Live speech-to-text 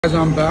Guys,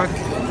 I'm back.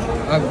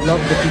 I've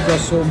loved the pizza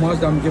so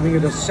much that I'm giving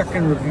it a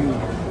second review.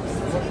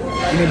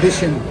 In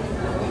addition,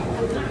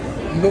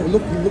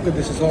 look at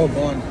this, it's all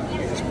gone.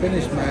 It's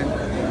finished, man.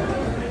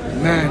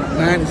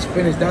 Man, it's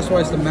finished. That's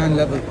why it's the man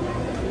level.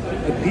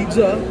 The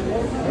pizza,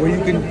 where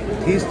you can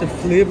taste the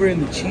flavor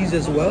in the cheese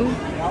as well,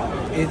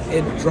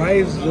 it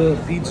drives the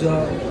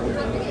pizza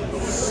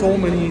so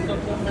many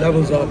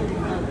levels up.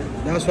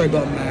 That's why I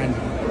got man.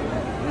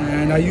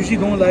 And I usually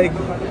don't like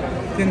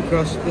thin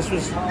crust. This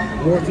was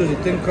worth it. A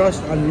thin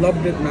crust. I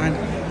loved it, man.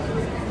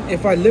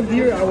 If I lived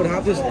here, I would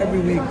have this every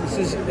week.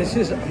 This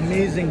is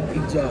amazing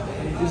pizza.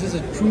 This is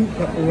a true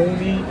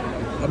pepperoni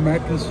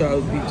American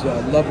style pizza.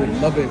 I love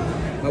it.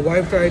 My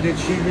wife tried it.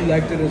 She really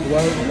liked it as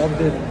well.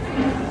 Loved it.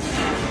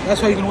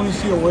 That's why you can only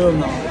see oil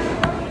now.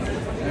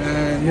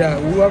 And yeah,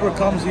 whoever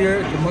comes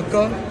here to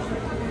Mecca,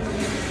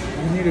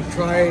 you need to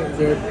try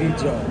their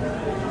pizza.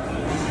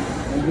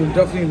 And you'll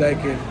definitely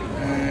like it.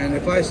 And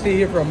if I stay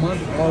here for a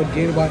month, I'll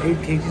gain about 8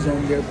 kgs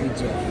on their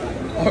pizza.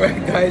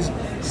 Alright guys,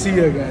 see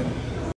you again.